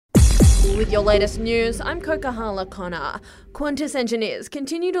With your latest news, I'm Kokahala Connor. Qantas engineers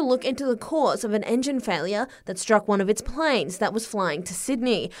continue to look into the cause of an engine failure that struck one of its planes that was flying to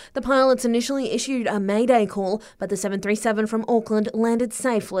Sydney. The pilots initially issued a mayday call, but the 737 from Auckland landed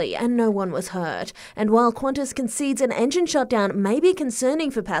safely and no one was hurt. And while Qantas concedes an engine shutdown may be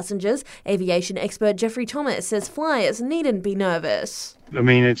concerning for passengers, aviation expert Jeffrey Thomas says flyers needn't be nervous. I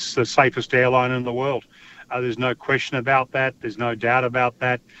mean, it's the safest airline in the world. There's no question about that. There's no doubt about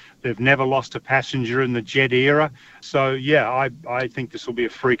that. They've never lost a passenger in the jet era. So, yeah, I think this will be a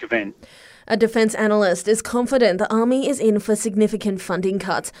freak event. A defence analyst is confident the Army is in for significant funding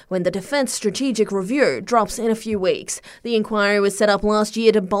cuts when the Defence Strategic Review drops in a few weeks. The inquiry was set up last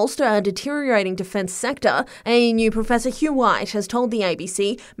year to bolster a deteriorating defence sector. ANU Professor Hugh White has told the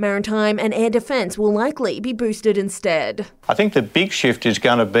ABC maritime and air defence will likely be boosted instead. I think the big shift is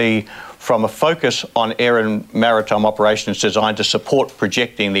going to be from a focus on air and maritime operations designed to support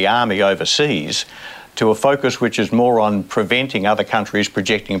projecting the Army overseas to a focus which is more on preventing other countries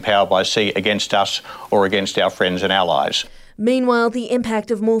projecting power by sea against us or against our friends and allies. Meanwhile, the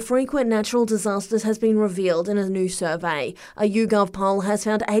impact of more frequent natural disasters has been revealed in a new survey. A YouGov poll has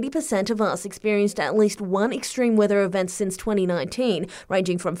found 80% of us experienced at least one extreme weather event since 2019,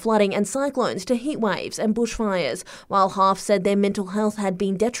 ranging from flooding and cyclones to heat waves and bushfires, while half said their mental health had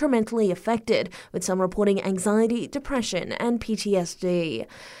been detrimentally affected, with some reporting anxiety, depression and PTSD.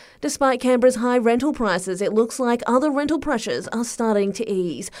 Despite Canberra's high rental prices, it looks like other rental pressures are starting to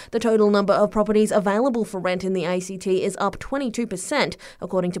ease. The total number of properties available for rent in the ACT is up 22%,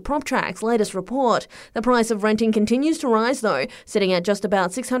 according to PropTrack's latest report. The price of renting continues to rise, though, sitting at just about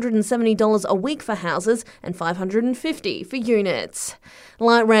 $670 a week for houses and $550 for units.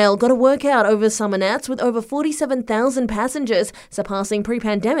 Light rail got a workout over summer Nats with over 47,000 passengers, surpassing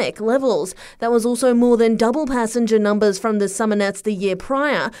pre-pandemic levels. That was also more than double passenger numbers from the summer Nats the year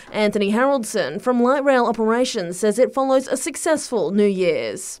prior. Anthony Haroldson from Light Rail Operations says it follows a successful New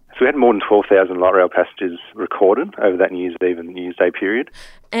Year's. So we had more than 12,000 light rail passengers recorded over that New Year's Eve and New Year's Day period.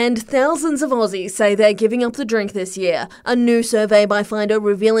 And thousands of Aussies say they're giving up the drink this year. A new survey by Findo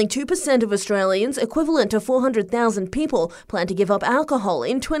revealing 2% of Australians, equivalent to 400,000 people, plan to give up alcohol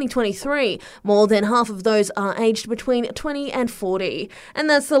in 2023. More than half of those are aged between 20 and 40. And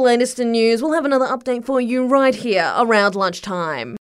that's the latest in news. We'll have another update for you right here around lunchtime.